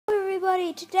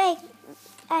everybody, today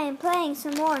I am playing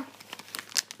some more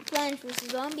Plants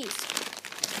vs. Zombies.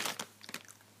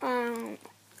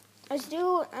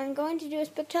 I'm going to do a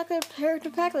spectacular character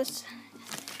pack list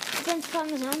against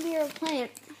a zombie or a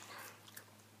plant.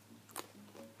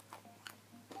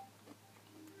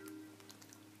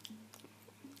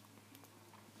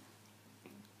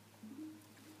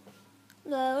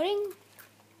 Loading.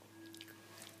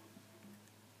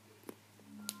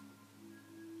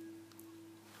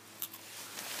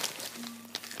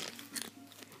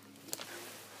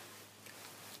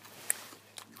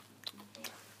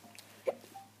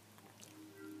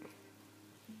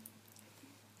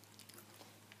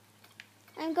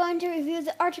 I'm going to review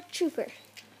the Arctic Trooper.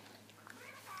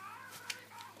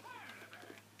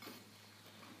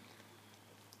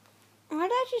 Why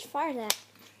did I just fire that?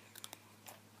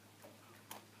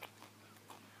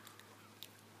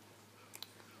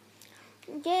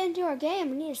 Get into our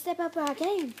game. We need to step up our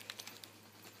game.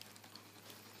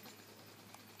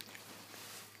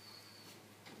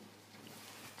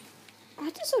 Why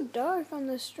is it so dark on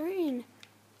the screen?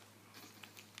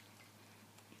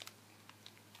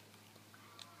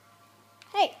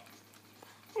 Hey,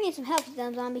 I need some help with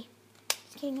that zombie.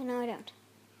 Just kidding, no I don't.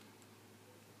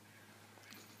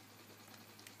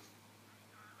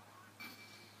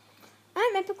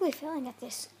 I'm epically failing at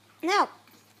this. No!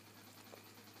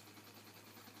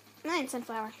 Mine,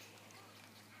 sunflower.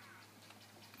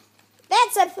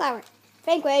 Bad sunflower.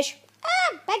 Vanquish.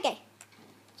 Ah, bad guy.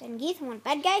 Zangief, one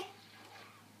bad guy.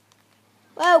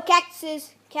 Whoa,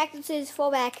 cactuses. Cactuses,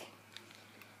 fall back.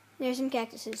 There's some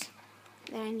cactuses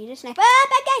that I need to snipe. Ah,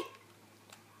 bad guy.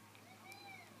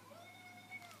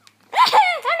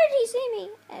 How did he see me?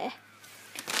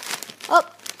 Oh,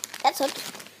 that's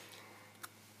hooked.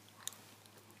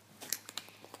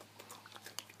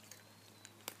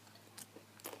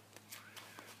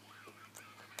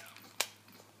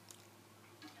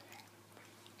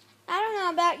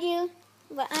 About you,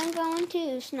 but I'm going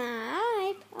to snipe.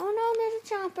 Oh no, there's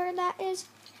a chomper. That is.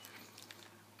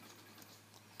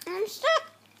 I'm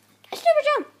stuck. I still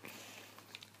jump.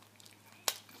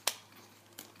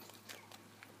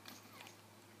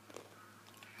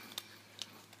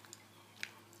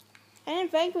 I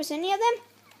didn't vanquish any of them.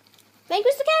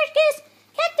 Vanquish the cactus.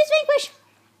 Cactus vanquish.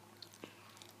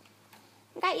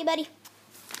 Got you, buddy.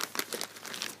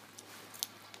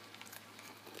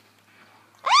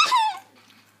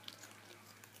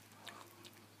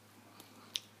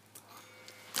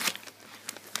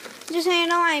 Just so you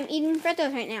know, I'm eating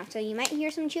Fritos right now, so you might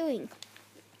hear some chewing.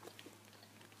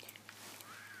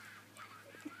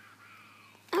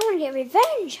 I want to get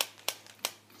revenge.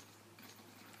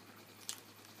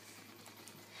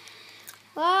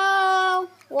 Oh,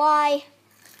 why?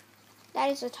 That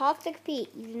is a toxic pea.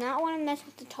 You do not want to mess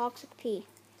with the toxic pea.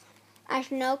 I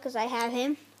should know because I have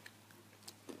him.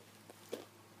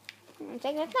 That's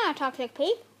not a toxic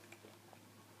pea.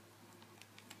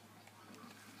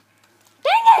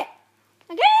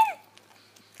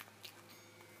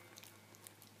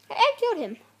 I killed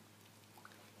him.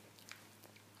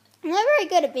 I'm not very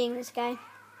good at being this guy.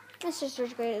 My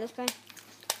sister's great at this guy.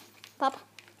 Pop.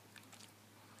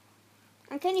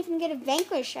 I couldn't even get a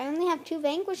vanquish. I only have 2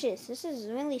 vanquishes. This is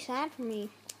really sad for me.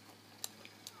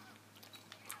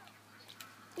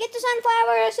 Get the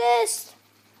sunflower assist.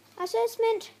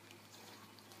 Assessment.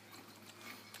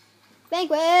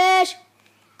 Vanquish.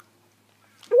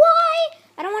 Why?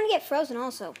 I don't want to get frozen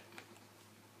also.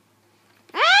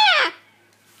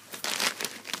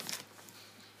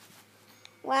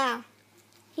 Wow,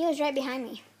 he was right behind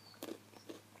me.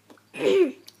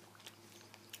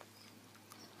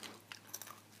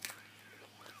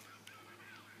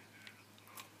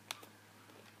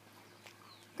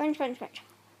 Crunch, crunch, crunch.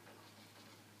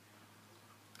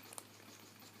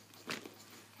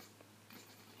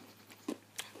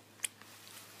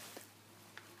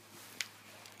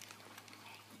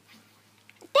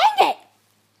 Dang it!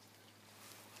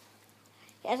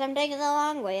 Guess I'm taking the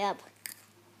long way up.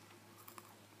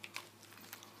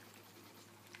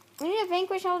 We need to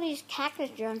vanquish all these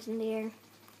cactus drones in the air.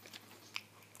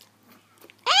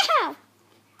 Ow!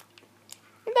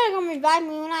 You better come revive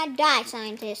me when I die,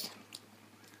 scientist.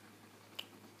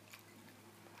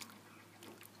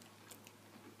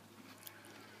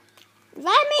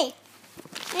 Revive me!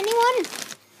 Anyone?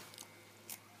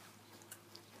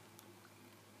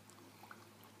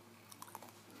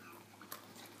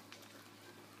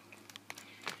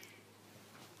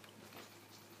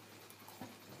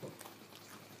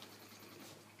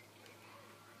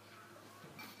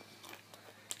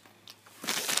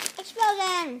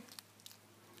 Explosion!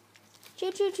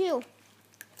 Choo choo choo.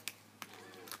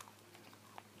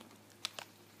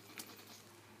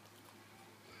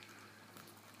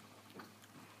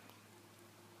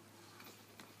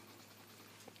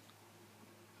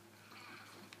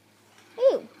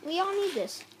 We all need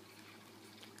this.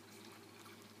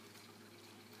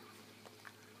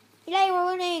 Yay, we're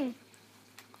winning.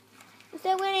 We're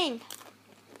still winning.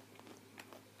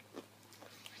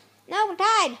 No, we're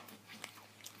tied.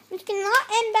 This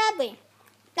cannot end badly.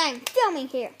 I'm filming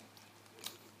here.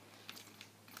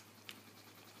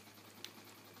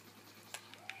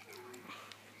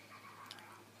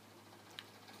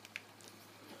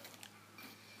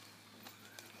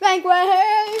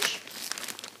 Vanquish!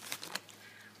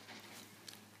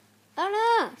 Oh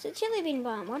no, it's a chili bean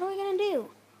bomb. What are we gonna do?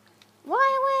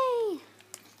 Fly away!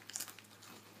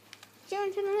 Go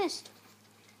into the mist.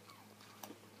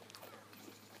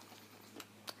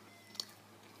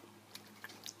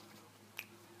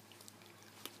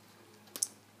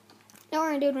 Don't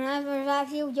worry, dude. When I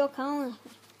revive you, you'll come.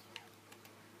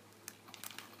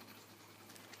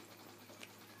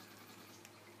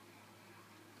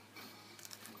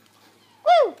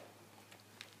 Woo!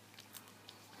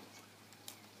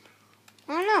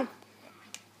 I don't know.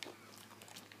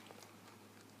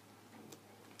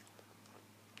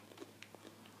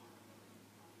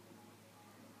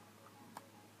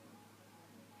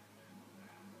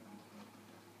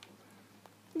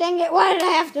 Dang it, why did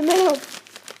I have to move?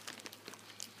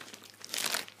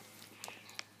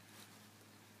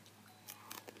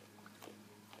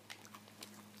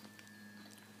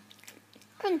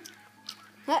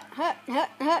 Hut, hut, hut,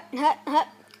 hut, hut, hut.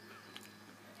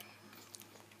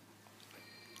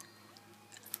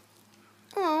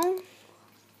 Oh.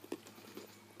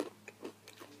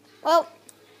 Well,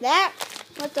 that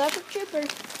was the Trooper.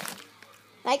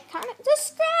 Like, comment,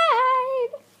 subscribe.